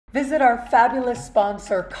Visit our fabulous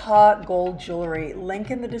sponsor, Ka Gold Jewelry,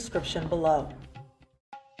 link in the description below.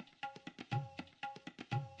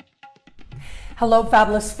 Hello,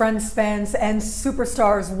 fabulous friends, fans, and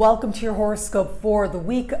superstars. Welcome to your horoscope for the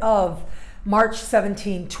week of March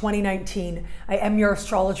 17, 2019. I am your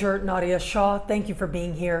astrologer, Nadia Shah. Thank you for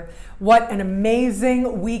being here. What an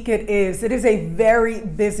amazing week it is. It is a very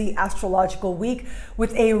busy astrological week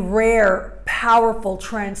with a rare, powerful,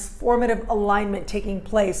 transformative alignment taking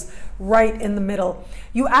place right in the middle.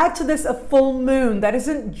 You add to this a full moon that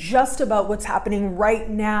isn't just about what's happening right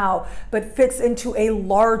now, but fits into a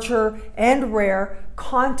larger and rare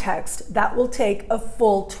context that will take a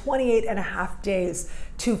full 28 and a half days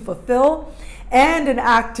to fulfill, and an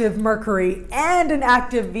active Mercury and an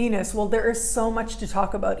active Venus. Well, there is so much to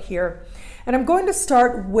talk about here. And I'm going to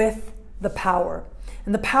start with the power.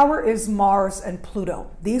 And the power is Mars and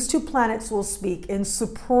Pluto. These two planets will speak in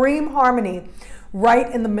supreme harmony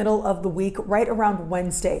right in the middle of the week, right around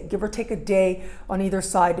Wednesday, give or take a day on either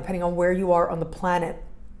side, depending on where you are on the planet.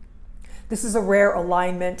 This is a rare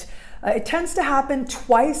alignment. It tends to happen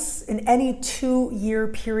twice in any 2-year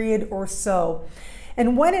period or so.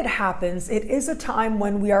 And when it happens, it is a time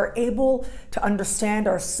when we are able to understand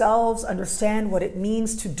ourselves, understand what it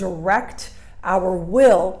means to direct our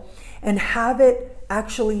will, and have it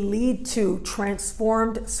actually lead to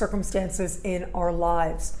transformed circumstances in our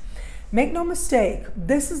lives. Make no mistake,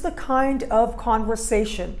 this is the kind of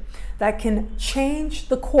conversation that can change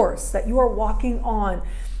the course that you are walking on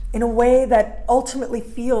in a way that ultimately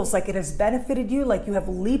feels like it has benefited you, like you have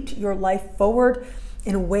leaped your life forward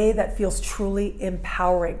in a way that feels truly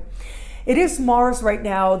empowering. It is Mars right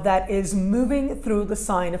now that is moving through the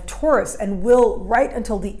sign of Taurus and will right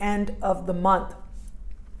until the end of the month.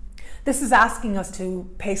 This is asking us to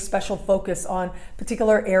pay special focus on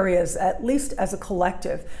particular areas, at least as a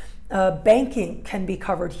collective. Banking can be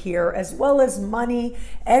covered here, as well as money.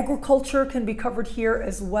 Agriculture can be covered here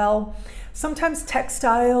as well. Sometimes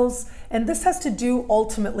textiles, and this has to do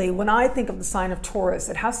ultimately, when I think of the sign of Taurus,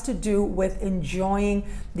 it has to do with enjoying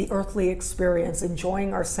the earthly experience,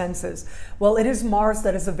 enjoying our senses. Well, it is Mars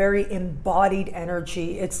that is a very embodied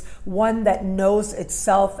energy. It's one that knows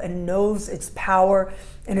itself and knows its power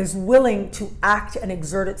and is willing to act and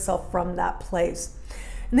exert itself from that place.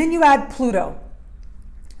 And then you add Pluto,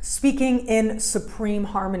 speaking in supreme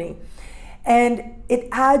harmony. And it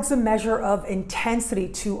adds a measure of intensity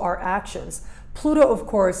to our actions. Pluto, of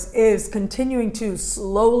course, is continuing to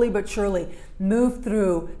slowly but surely move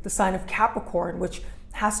through the sign of Capricorn, which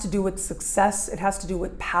has to do with success. It has to do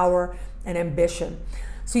with power and ambition.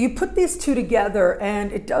 So you put these two together,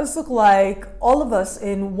 and it does look like all of us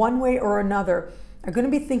in one way or another are going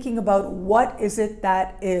to be thinking about what is it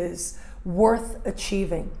that is worth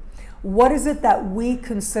achieving? What is it that we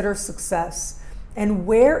consider success? And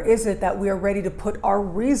where is it that we are ready to put our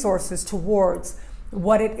resources towards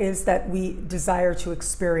what it is that we desire to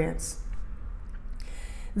experience?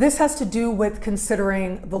 This has to do with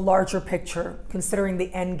considering the larger picture, considering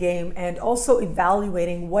the end game, and also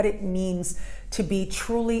evaluating what it means to be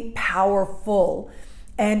truly powerful.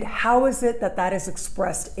 And how is it that that is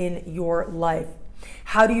expressed in your life?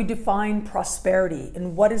 How do you define prosperity?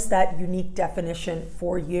 And what is that unique definition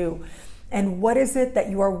for you? And what is it that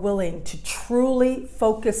you are willing to truly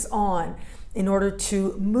focus on in order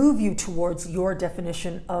to move you towards your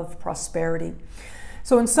definition of prosperity?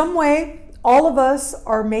 So in some way, all of us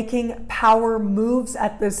are making power moves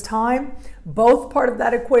at this time. Both part of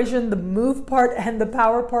that equation, the move part and the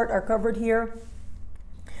power part, are covered here.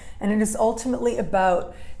 And it is ultimately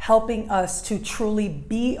about helping us to truly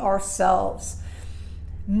be ourselves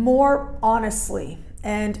more honestly,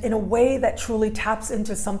 and in a way that truly taps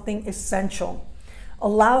into something essential,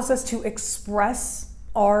 allows us to express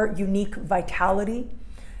our unique vitality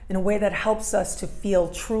in a way that helps us to feel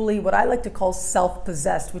truly what I like to call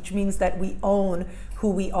self-possessed, which means that we own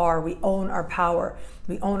who we are, we own our power,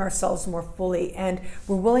 we own ourselves more fully, and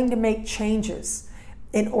we're willing to make changes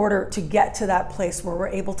in order to get to that place where we're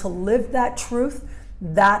able to live that truth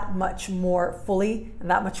that much more fully and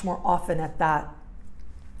that much more often at that.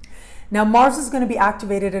 Now, Mars is going to be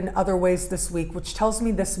activated in other ways this week, which tells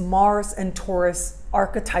me this Mars and Taurus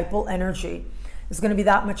archetypal energy is going to be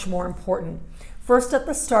that much more important. First, at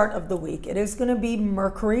the start of the week, it is going to be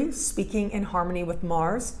Mercury speaking in harmony with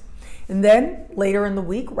Mars. And then later in the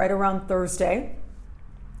week, right around Thursday,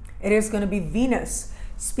 it is going to be Venus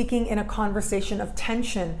speaking in a conversation of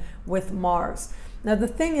tension with Mars. Now, the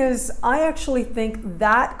thing is, I actually think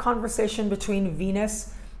that conversation between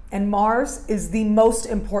Venus and Mars is the most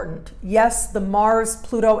important. Yes, the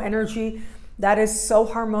Mars-Pluto energy, that is so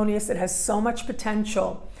harmonious. It has so much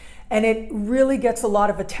potential. and it really gets a lot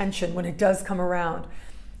of attention when it does come around.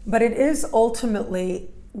 But it is ultimately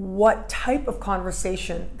what type of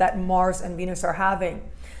conversation that Mars and Venus are having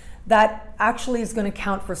that actually is going to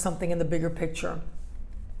count for something in the bigger picture.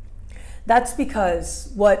 That's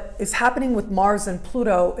because what is happening with Mars and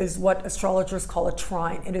Pluto is what astrologers call a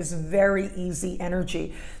trine. It is very easy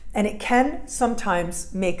energy, and it can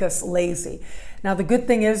sometimes make us lazy. Now, the good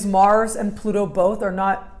thing is Mars and Pluto both are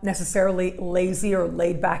not necessarily lazy or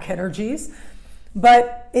laid back energies,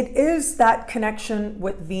 but it is that connection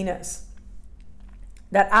with Venus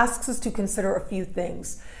that asks us to consider a few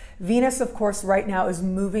things. Venus, of course, right now is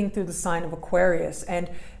moving through the sign of Aquarius, and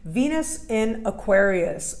Venus in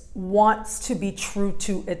Aquarius wants to be true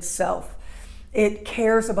to itself. It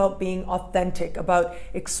cares about being authentic, about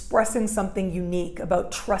expressing something unique,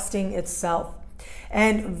 about trusting itself.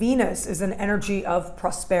 And Venus is an energy of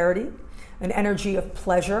prosperity, an energy of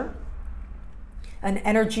pleasure, an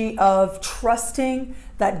energy of trusting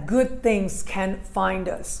that good things can find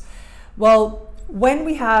us. Well, when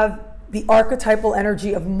we have the archetypal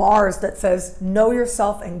energy of Mars that says, know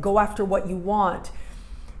yourself and go after what you want,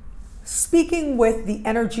 speaking with the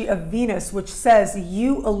energy of Venus, which says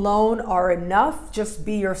you alone are enough, just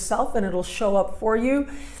be yourself and it'll show up for you.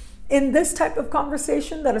 In this type of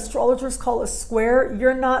conversation that astrologers call a square,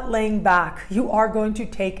 you're not laying back. You are going to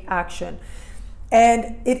take action.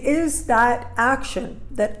 And it is that action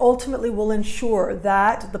that ultimately will ensure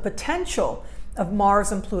that the potential of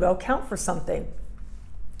Mars and Pluto count for something.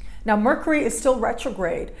 Now, Mercury is still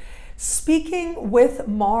retrograde. Speaking with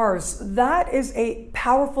Mars, that is a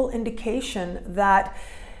powerful indication that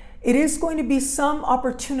it is going to be some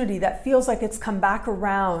opportunity that feels like it's come back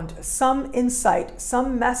around, some insight,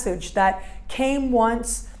 some message that came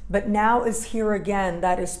once, but now is here again.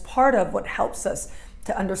 That is part of what helps us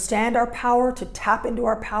to understand our power, to tap into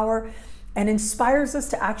our power, and inspires us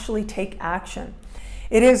to actually take action.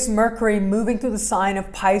 It is Mercury moving through the sign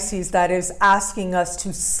of Pisces that is asking us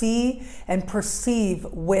to see and perceive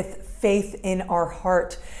with faith in our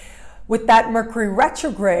heart. With that Mercury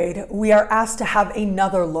retrograde, we are asked to have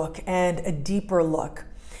another look and a deeper look.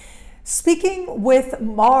 Speaking with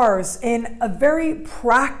Mars in a very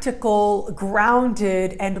practical,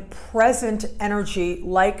 grounded, and present energy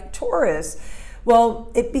like Taurus,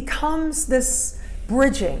 well, it becomes this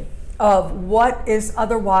bridging of what is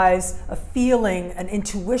otherwise a feeling, an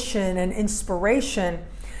intuition, an inspiration,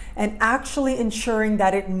 and actually ensuring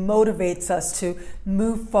that it motivates us to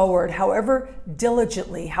move forward, however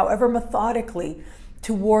diligently, however methodically,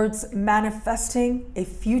 towards manifesting a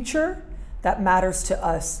future that matters to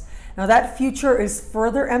us. Now, that future is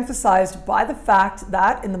further emphasized by the fact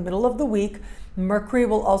that in the middle of the week, Mercury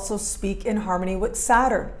will also speak in harmony with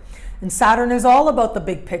Saturn. And Saturn is all about the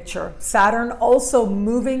big picture. Saturn also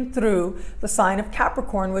moving through the sign of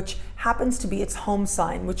Capricorn, which happens to be its home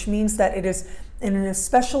sign, which means that it is in an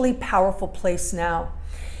especially powerful place now.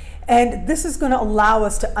 And this is going to allow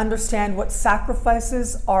us to understand what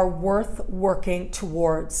sacrifices are worth working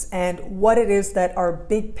towards and what it is that our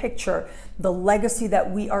big picture, the legacy that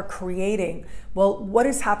we are creating, well, what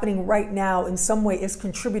is happening right now in some way is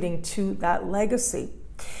contributing to that legacy.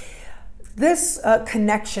 This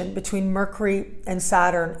connection between Mercury and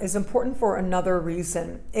Saturn is important for another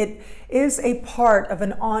reason. It is a part of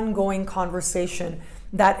an ongoing conversation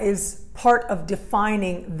that is part of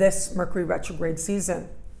defining this Mercury retrograde season.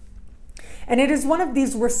 And it is one of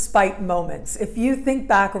these respite moments. If you think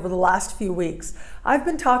back over the last few weeks, I've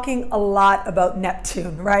been talking a lot about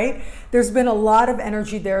Neptune, right? There's been a lot of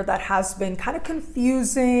energy there that has been kind of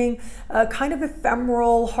confusing, kind of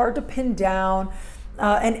ephemeral, hard to pin down.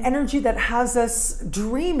 An energy that has us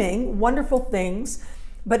dreaming wonderful things,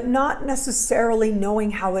 but not necessarily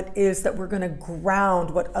knowing how it is that we're going to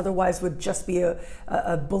ground what otherwise would just be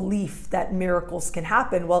a belief that miracles can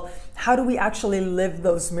happen. Well, how do we actually live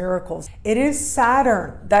those miracles? It is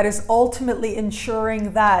Saturn that is ultimately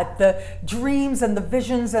ensuring that the dreams and the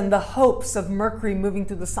visions and the hopes of Mercury moving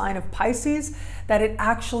through the sign of Pisces, that it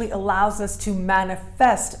actually allows us to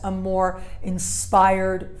manifest a more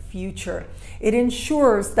inspired future. It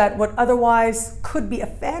ensures that what otherwise could be a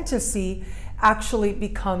fantasy actually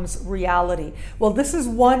becomes reality. Well, this is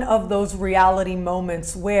one of those reality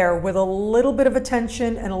moments where, with a little bit of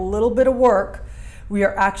attention and a little bit of work, we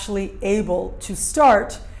are actually able to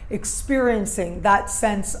start experiencing that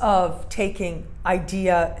sense of taking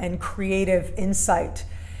idea and creative insight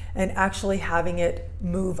and actually having it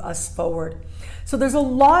move us forward. So there's a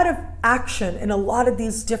lot of action in a lot of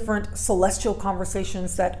these different celestial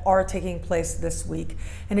conversations that are taking place this week.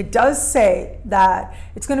 And it does say that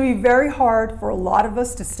it's going to be very hard for a lot of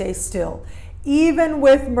us to stay still. even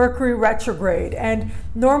with Mercury retrograde. And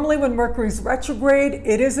normally when Mercury's retrograde,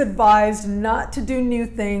 it is advised not to do new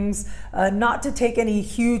things, not to take any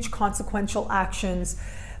huge consequential actions.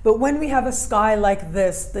 But when we have a sky like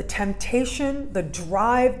this, the temptation, the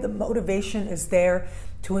drive, the motivation is there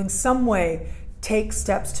to in some way take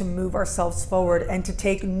steps to move ourselves forward and to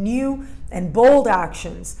take new and bold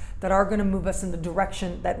actions that are going to move us in the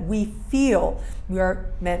direction that we feel we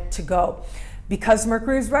are meant to go. Because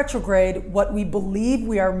Mercury is retrograde, what we believe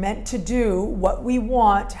we are meant to do, what we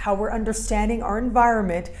want, how we're understanding our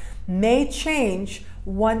environment may change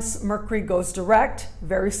once Mercury goes direct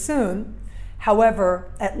very soon.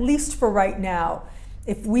 However, at least for right now,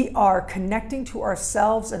 if we are connecting to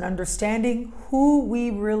ourselves and understanding who we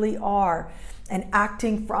really are and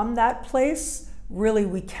acting from that place, really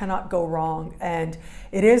we cannot go wrong. And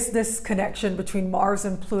it is this connection between Mars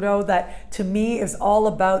and Pluto that to me is all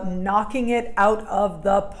about knocking it out of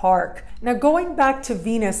the park. Now, going back to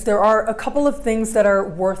Venus, there are a couple of things that are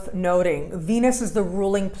worth noting. Venus is the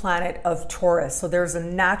ruling planet of Taurus, so there's a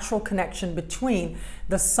natural connection between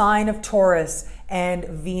the sign of Taurus and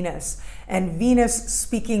Venus. And Venus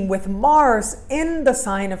speaking with Mars in the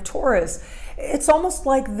sign of Taurus, it's almost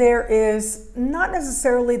like there is not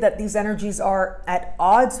necessarily that these energies are at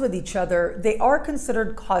odds with each other. They are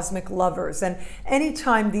considered cosmic lovers. And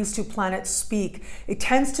anytime these two planets speak, it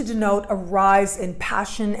tends to denote a rise in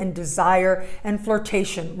passion and desire and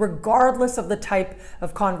flirtation, regardless of the type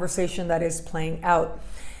of conversation that is playing out.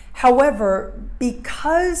 However,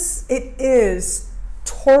 because it is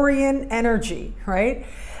Taurian energy, right,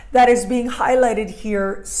 that is being highlighted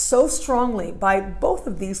here so strongly by both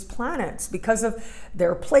of these planets because of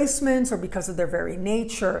their placements or because of their very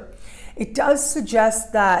nature, it does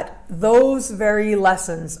suggest that those very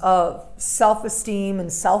lessons of self-esteem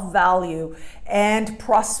and self-value and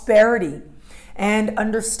prosperity and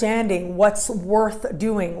understanding what's worth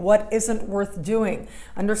doing, what isn't worth doing,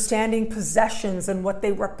 understanding possessions and what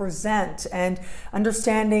they represent, and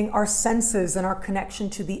understanding our senses and our connection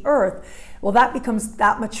to the earth, well, that becomes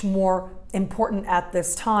that much more important at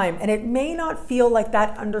this time. And it may not feel like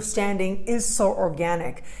that understanding is so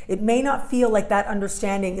organic. It may not feel like that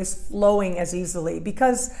understanding is flowing as easily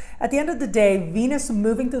because at the end of the day, Venus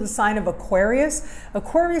moving through the sign of Aquarius,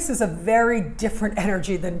 Aquarius is a very different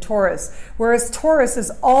energy than Taurus. Whereas Taurus is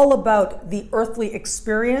all about the earthly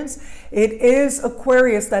experience, it is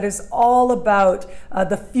Aquarius that is all about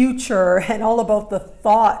the future and all about the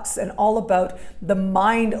thoughts and all about the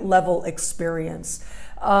mind level experience.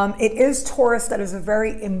 It is Taurus that is a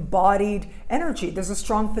very embodied energy. There's a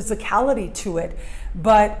strong physicality to it,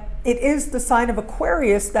 but it is the sign of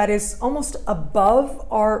Aquarius that is almost above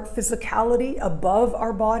our physicality, above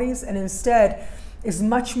our bodies, and instead is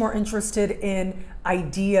much more interested in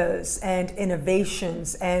ideas and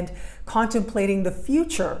innovations and contemplating the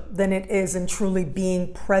future than it is in truly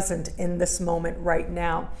being present in this moment right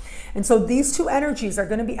now. And so these two energies are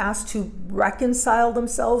going to be asked to reconcile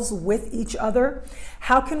themselves with each other.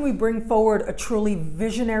 How can we bring forward a truly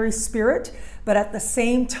visionary spirit, but at the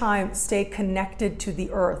same time stay connected to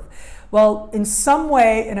the earth? Well, in some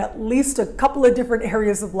way, in at least a couple of different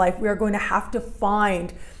areas of life, we are going to have to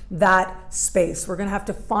find that space. We're going to have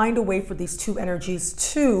to find a way for these two energies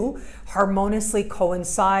to harmoniously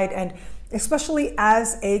coincide, and especially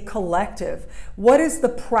as a collective. What is the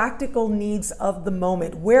practical needs of the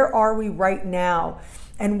moment? Where are we right now?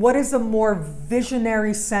 And what is a more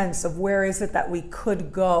visionary sense of where is it that we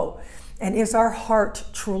could go? And is our heart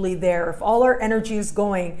truly there? If all our energy is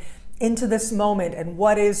going into this moment and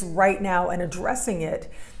what is right now and addressing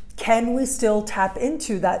it, can we still tap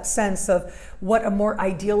into that sense of what a more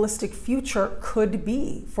idealistic future could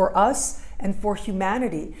be for us and for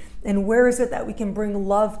humanity? And where is it that we can bring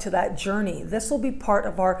love to that journey? This will be part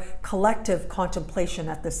of our collective contemplation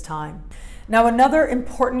at this time. Now, another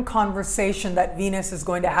important conversation that Venus is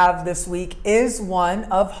going to have this week is one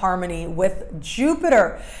of harmony with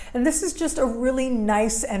Jupiter. And this is just a really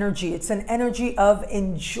nice energy. It's an energy of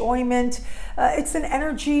enjoyment. It's an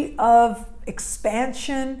energy of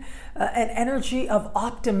expansion, an energy of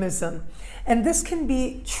optimism. And this can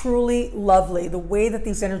be truly lovely, the way that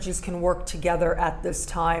these energies can work together at this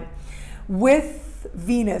time. With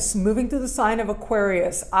Venus moving through the sign of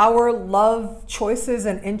Aquarius, our love choices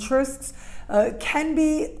and interests can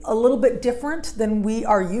be a little bit different than we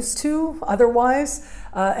are used to otherwise,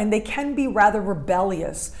 and they can be rather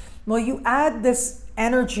rebellious. Well, you add this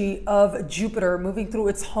energy of Jupiter moving through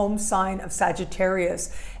its home sign of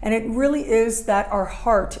Sagittarius, and it really is that our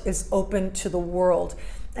heart is open to the world.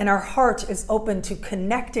 and our heart is open to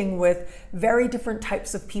connecting with very different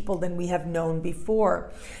types of people than we have known before.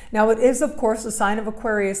 Now, it is, of course, a sign of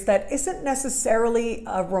Aquarius that isn't necessarily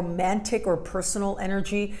a romantic or personal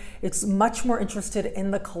energy. It's much more interested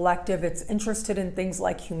in the collective. It's interested in things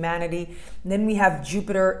like humanity. And then we have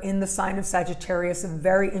Jupiter in the sign of Sagittarius, and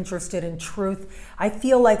very interested in truth. I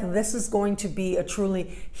feel like this is going to be a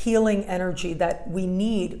truly healing energy that we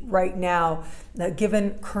need right now,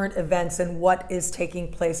 given current events and what is taking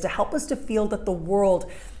place, to help us to feel that the world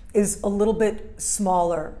is a little bit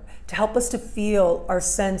smaller, to help us to feel our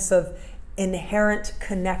sense of inherent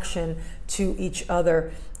connection to each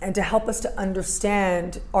other, and to help us to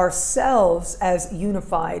understand ourselves as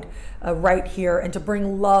unified right here, and to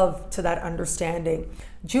bring love to that understanding.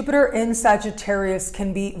 Jupiter in Sagittarius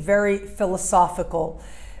can be very philosophical,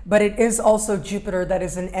 but it is also Jupiter that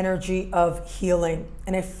is an energy of healing.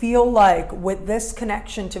 And I feel like with this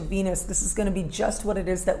connection to Venus, this is going to be just what it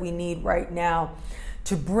is that we need right now,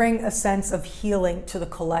 to bring a sense of healing to the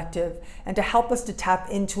collective and to help us to tap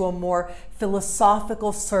into a more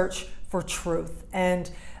philosophical search for truth and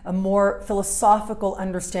a more philosophical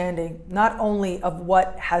understanding, not only of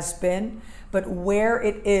what has been, but where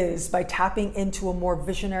it is, by tapping into a more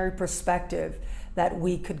visionary perspective that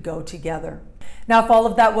we could go together. Now, if all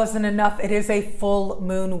of that wasn't enough, it is a full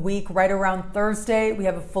moon week. Right around Thursday, we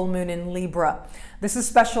have a full moon in Libra. This is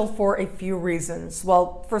special for a few reasons.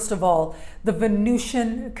 Well, first of all, the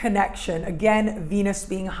Venusian connection. Again, Venus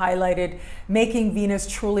being highlighted, making Venus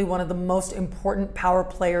truly one of the most important power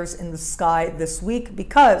players in the sky this week,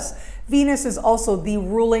 because Venus is also the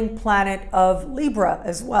ruling planet of Libra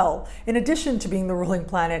as well, in addition to being the ruling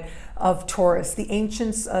planet of Taurus. The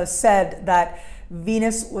ancients said that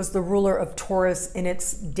Venus was the ruler of Taurus in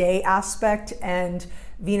its day aspect, and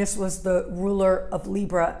Venus was the ruler of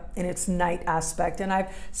Libra in its night aspect. And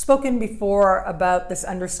I've spoken before about this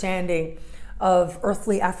understanding of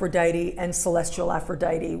earthly Aphrodite and celestial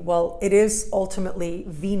Aphrodite. Well, it is ultimately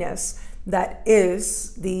Venus that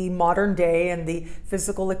is the modern day and the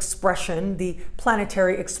physical expression, the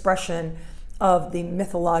planetary expression of the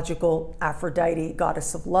mythological Aphrodite,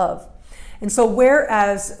 goddess of love. And so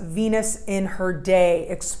whereas Venus in her day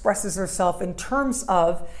expresses herself in terms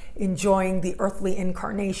of enjoying the earthly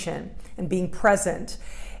incarnation and being present,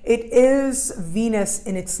 it is Venus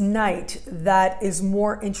in its night that is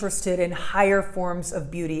more interested in higher forms of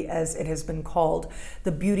beauty, as it has been called,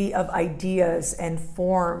 the beauty of ideas and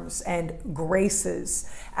forms and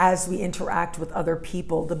graces as we interact with other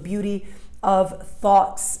people, the beauty of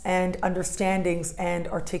thoughts and understandings and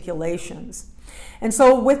articulations. And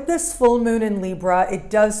so with this full moon in Libra, it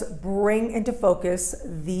does bring into focus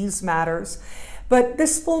these matters. But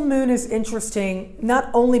this full moon is interesting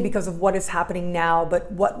not only because of what is happening now,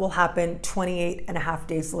 but what will happen 28 and a half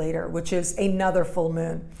days later, which is another full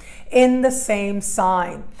moon in the same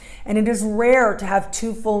sign. And it is rare to have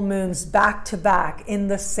two full moons back to back in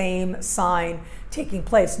the same sign taking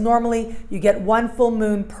place. Normally, you get one full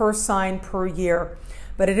moon per sign per year.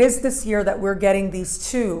 But it is this year that we're getting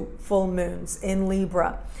these two full moons in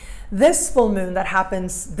Libra. This full moon that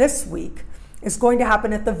happens this week is going to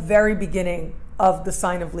happen at the very beginning of the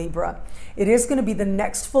sign of Libra. It is going to be the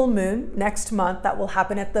next full moon next month that will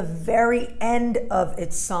happen at the very end of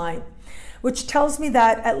its sign, which tells me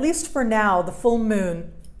that, at least for now, the full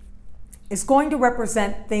moon is going to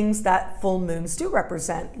represent things that full moons do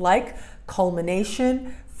represent, like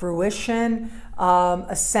culmination, fruition,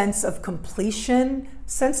 a sense of completion,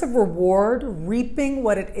 sense of reward, reaping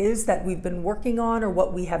what it is that we've been working on or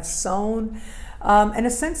what we have sown, and a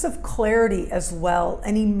sense of clarity as well,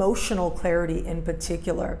 an emotional clarity in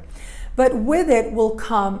particular. But with it will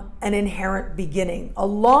come an inherent beginning.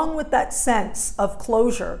 Along with that sense of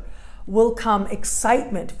closure will come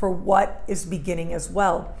excitement for what is beginning as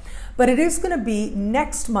well. But it is going to be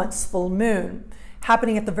next month's full moon,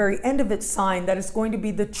 happening at the very end of its sign, that is going to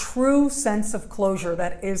be the true sense of closure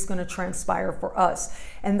that is going to transpire for us.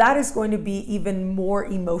 And that is going to be even more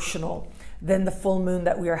emotional than the full moon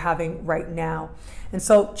that we are having right now. And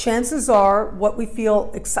so chances are what we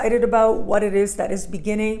feel excited about, what it is that is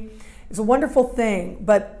beginning, is a wonderful thing.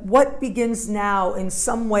 But what begins now in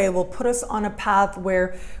some way will put us on a path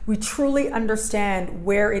where we truly understand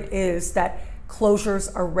where it is that closures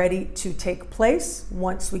are ready to take place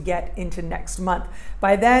once we get into next month.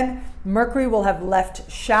 By then, Mercury will have left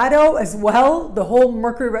shadow as well. The whole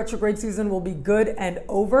Mercury retrograde season will be good and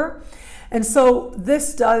over. And so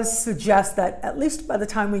this does suggest that at least by the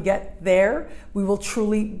time we get there, we will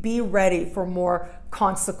truly be ready for more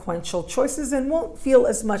consequential choices and won't feel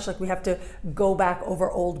as much like we have to go back over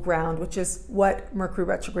old ground, which is what Mercury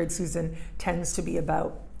retrograde season tends to be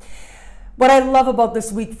about. What I love about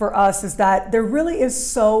this week for us is that there really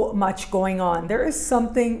is so much going on. There is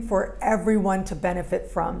something for everyone to benefit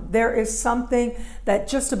from. There is something that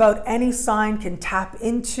just about any sign can tap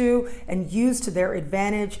into and use to their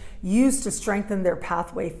advantage, use to strengthen their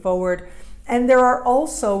pathway forward. And there are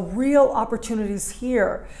also real opportunities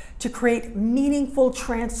here to create meaningful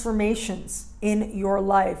transformations in your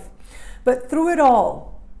life. But through it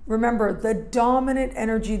all, remember, the dominant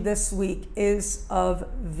energy this week is of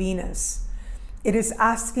Venus. It is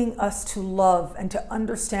asking us to love and to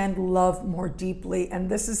understand love more deeply. And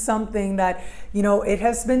this is something that, it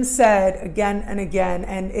has been said again and again,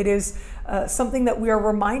 and it is something that we are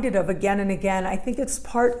reminded of again and again. I think it's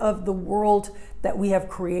part of the world that we have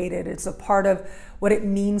created. It's a part of what it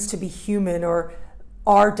means to be human, or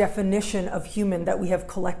our definition of human that we have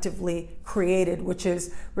collectively created, which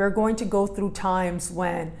is we're going to go through times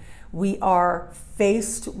when we are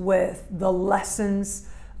faced with the lessons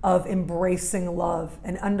of embracing love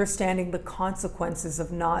and understanding the consequences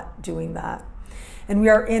of not doing that. And we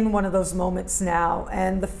are in one of those moments now.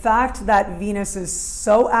 And the fact that Venus is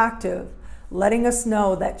so active, letting us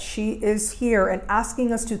know that she is here and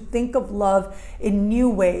asking us to think of love in new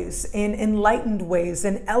ways, in enlightened ways,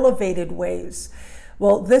 in elevated ways.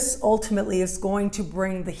 Well, this ultimately is going to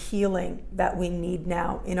bring the healing that we need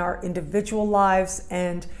now in our individual lives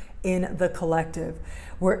and in the collective.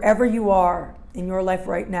 Wherever you are in your life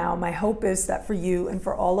right now, my hope is that for you and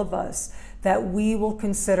for all of us, that we will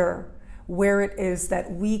consider where it is that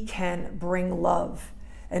we can bring love,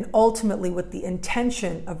 and ultimately with the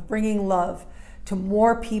intention of bringing love to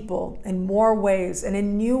more people in more ways and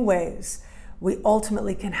in new ways, we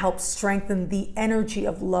ultimately can help strengthen the energy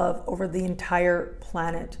of love over the entire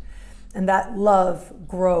planet. And that love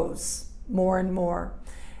grows more and more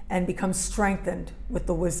and becomes strengthened with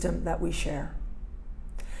the wisdom that we share.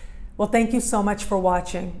 Well, thank you so much for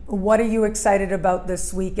watching. What are you excited about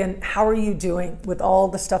this week, and how are you doing with all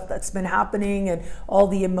the stuff that's been happening and all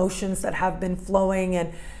the emotions that have been flowing,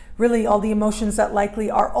 and really all the emotions that likely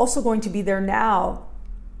are also going to be there now,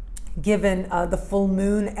 given the full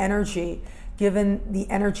moon energy, given the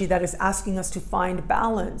energy that is asking us to find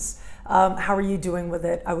balance. How are you doing with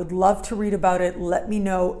it? I would love to read about it. Let me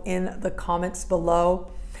know in the comments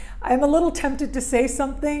below. I'm a little tempted to say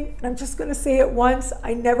something, and I'm just going to say it once.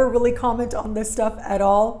 I never really comment on this stuff at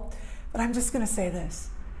all, but I'm just going to say this.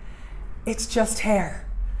 It's just hair,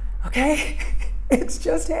 okay? It's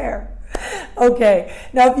just hair. Okay,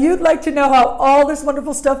 now if you'd like to know how all this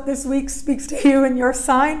wonderful stuff this week speaks to you and your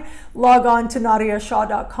sign, log on to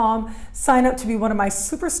nadiashaw.com. Sign up to be one of my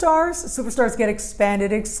superstars. Superstars get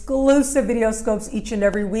expanded, exclusive videoscopes each and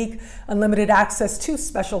every week, unlimited access to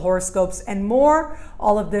special horoscopes, and more.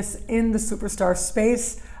 All of this in the superstar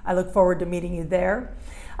space. I look forward to meeting you there.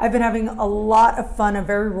 I've been having a lot of fun, a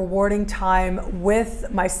very rewarding time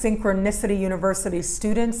with my Synchronicity University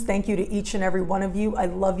students. Thank you to each and every one of you. I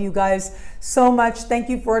love you guys so much. Thank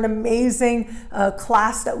you for an amazing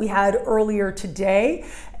class that we had earlier today.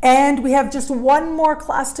 And we have just one more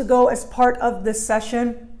class to go as part of this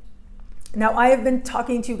session. Now, I have been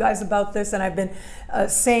talking to you guys about this, and I've been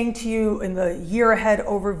saying to you in the year ahead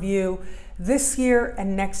overview, this year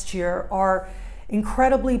and next year are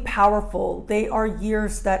incredibly powerful. They are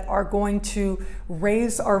years that are going to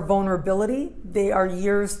raise our vulnerability. They are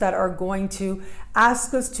years that are going to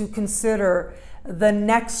ask us to consider the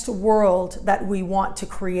next world that we want to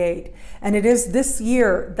create. And it is this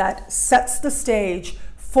year that sets the stage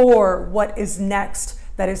for what is next,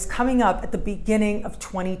 that is coming up at the beginning of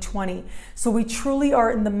 2020. So we truly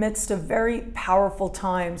are in the midst of very powerful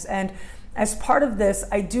times. And as part of this,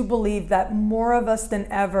 I do believe that more of us than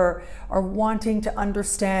ever are wanting to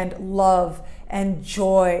understand love and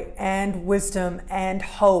joy and wisdom and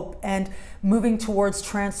hope, and moving towards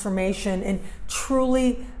transformation in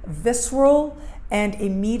truly visceral and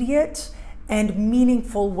immediate and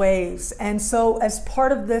meaningful ways. And so as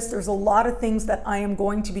part of this, there's a lot of things that I am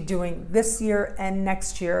going to be doing this year and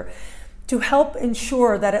next year to help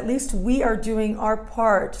ensure that at least we are doing our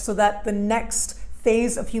part, so that the next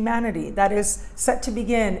phase of humanity that is set to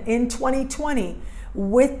begin in 2020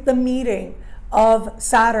 with the meeting of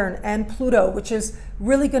Saturn and Pluto, which is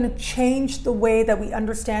really going to change the way that we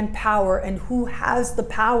understand power and who has the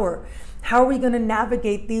power. How are we going to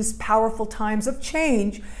navigate these powerful times of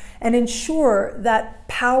change and ensure that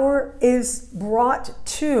power is brought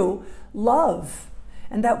to love,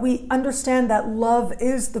 and that we understand that love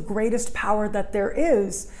is the greatest power that there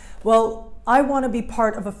is? Well, I want to be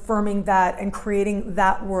part of affirming that and creating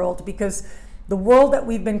that world, because the world that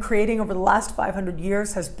we've been creating over the last 500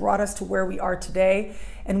 years has brought us to where we are today,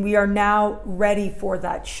 and we are now ready for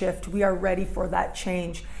that shift. We are ready for that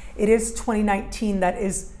change. It is 2019 that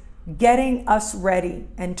is getting us ready,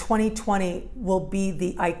 and 2020 will be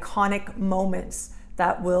the iconic moments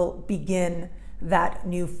that will begin that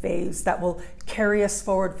new phase that will carry us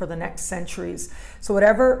forward for the next centuries. So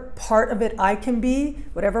whatever part of it I can be,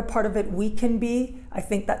 whatever part of it we can be, I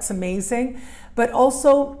think that's amazing. But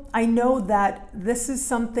also, I know that this is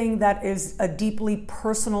something that is a deeply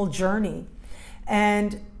personal journey.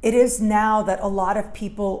 And it is now that a lot of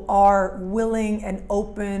people are willing and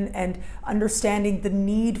open and understanding the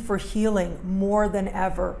need for healing more than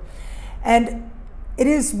ever. And it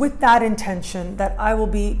is with that intention that I will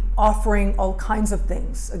be offering all kinds of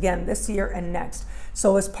things, again, this year and next.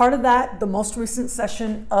 So as part of that, the most recent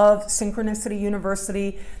session of Synchronicity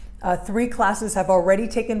University, 3 classes have already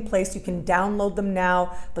taken place. You can download them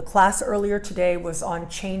now. The class earlier today was on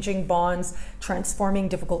changing bonds, transforming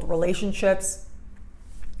difficult relationships.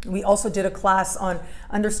 We also did a class on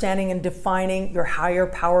understanding and defining your higher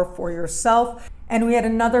power for yourself. And we had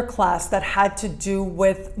another class that had to do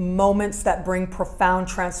with moments that bring profound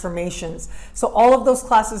transformations. So all of those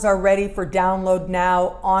classes are ready for download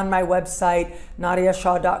now on my website,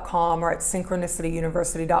 nadiashaw.com, or at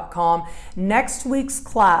synchronicityuniversity.com. Next week's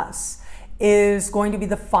class is going to be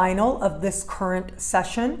the final of this current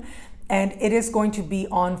session. And it is going to be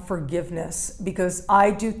on forgiveness, because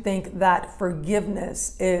I do think that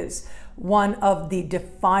forgiveness is one of the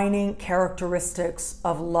defining characteristics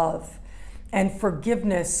of love. And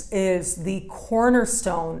forgiveness is the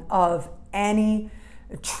cornerstone of any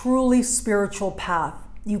truly spiritual path.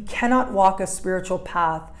 You cannot walk a spiritual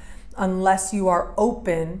path unless you are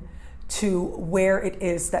open to where it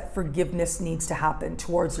is that forgiveness needs to happen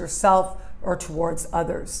towards yourself or towards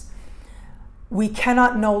others. We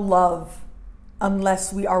cannot know love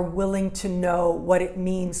unless we are willing to know what it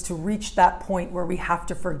means to reach that point where we have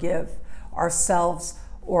to forgive ourselves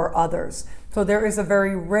or others. So there is a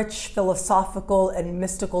very rich philosophical and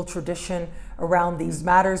mystical tradition around these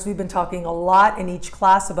matters. We've been talking a lot in each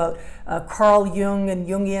class about Carl Jung and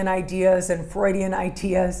Jungian ideas and Freudian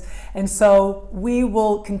ideas. And so we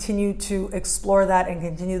will continue to explore that and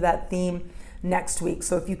continue that theme next week.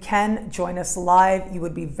 So if you can join us live, you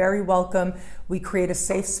would be very welcome. We create a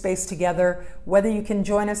safe space together. Whether you can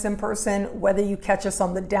join us in person, whether you catch us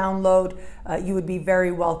on the download, you would be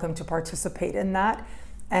very welcome to participate in that.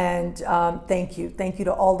 And thank you. Thank you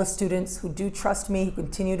to all the students who do trust me, who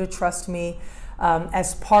continue to trust me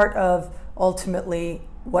as part of ultimately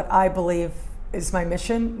what I believe is my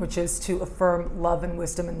mission, which is to affirm love and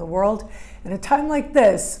wisdom in the world. In a time like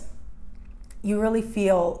this, you really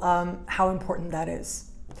feel how important that is.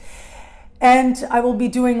 And I will be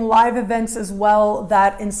doing live events as well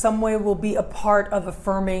that in some way will be a part of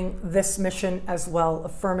affirming this mission as well,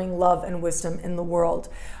 affirming love and wisdom in the world.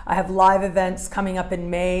 I have live events coming up in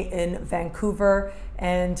May in Vancouver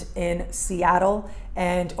and in Seattle,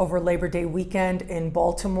 and over Labor Day weekend in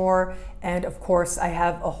Baltimore. And of course, I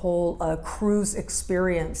have a whole cruise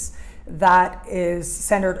experience that is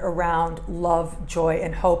centered around love, joy,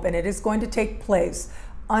 and hope. And it is going to take place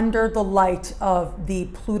under the light of the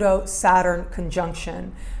Pluto-Saturn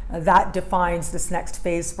conjunction that defines this next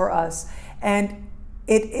phase for us. And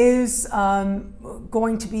it is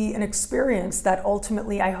going to be an experience that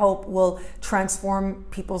ultimately I hope will transform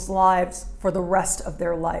people's lives for the rest of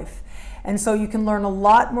their life. And so you can learn a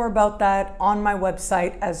lot more about that on my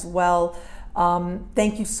website as well.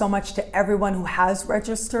 Thank you so much to everyone who has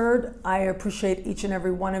registered. I appreciate each and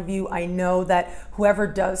every one of you. I know that whoever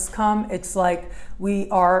does come, it's like we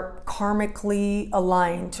are karmically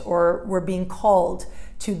aligned, or we're being called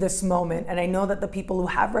to this moment. And I know that the people who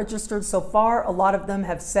have registered so far, a lot of them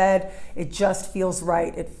have said, it just feels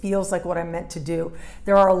right. It feels like what I'm meant to do.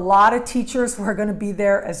 There are a lot of teachers who are going to be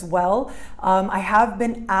there as well. I have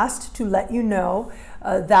been asked to let you know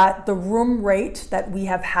that the room rate that we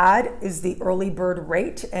have had is the early bird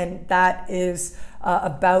rate, and that is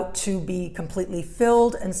about to be completely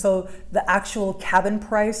filled. And so the actual cabin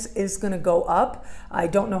price is going to go up. I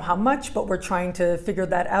don't know how much, but we're trying to figure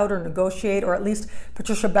that out or negotiate, or at least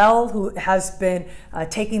Patricia Bell, who has been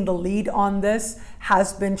taking the lead on this,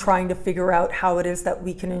 has been trying to figure out how it is that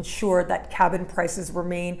we can ensure that cabin prices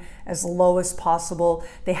remain as low as possible.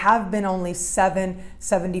 They have been only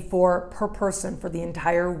 $7.74 per person for the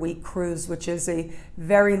entire week cruise, which is a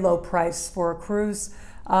very low price for a cruise.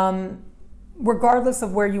 Regardless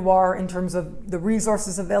of where you are in terms of the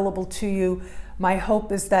resources available to you, my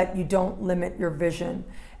hope is that you don't limit your vision.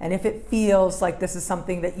 And if it feels like this is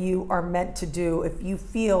something that you are meant to do, if you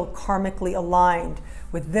feel karmically aligned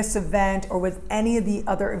with this event or with any of the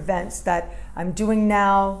other events that I'm doing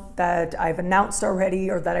now, that I've announced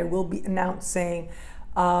already, or that I will be announcing,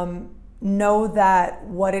 know that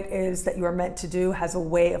what it is that you are meant to do has a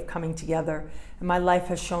way of coming together. And my life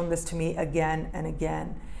has shown this to me again and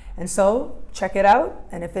again. And so check it out.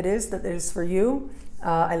 And if it is that it is for you,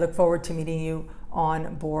 I look forward to meeting you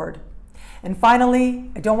on board. And finally,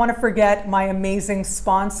 I don't want to forget my amazing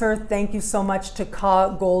sponsor. Thank you so much to Ka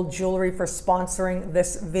Gold Jewelry for sponsoring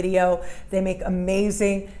this video. They make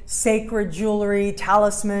amazing sacred jewelry,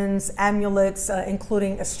 talismans, amulets,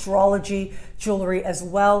 including astrology jewelry as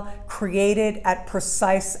well, created at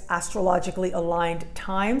precise astrologically aligned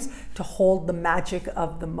times to hold the magic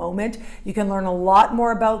of the moment. You can learn a lot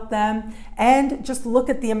more about them and just look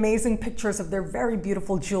at the amazing pictures of their very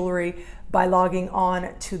beautiful jewelry by logging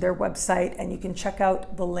on to their website, and you can check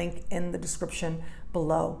out the link in the description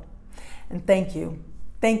below. And thank you.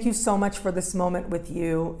 Thank you so much for this moment with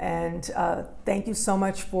you, and thank you so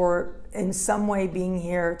much for in some way being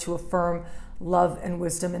here to affirm love and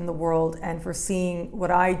wisdom in the world, and for seeing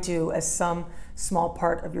what I do as some small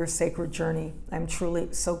part of your sacred journey. I'm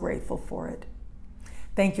truly so grateful for it.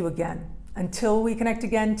 Thank you again. Until we connect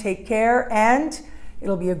again, take care, and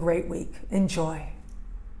it'll be a great week. Enjoy.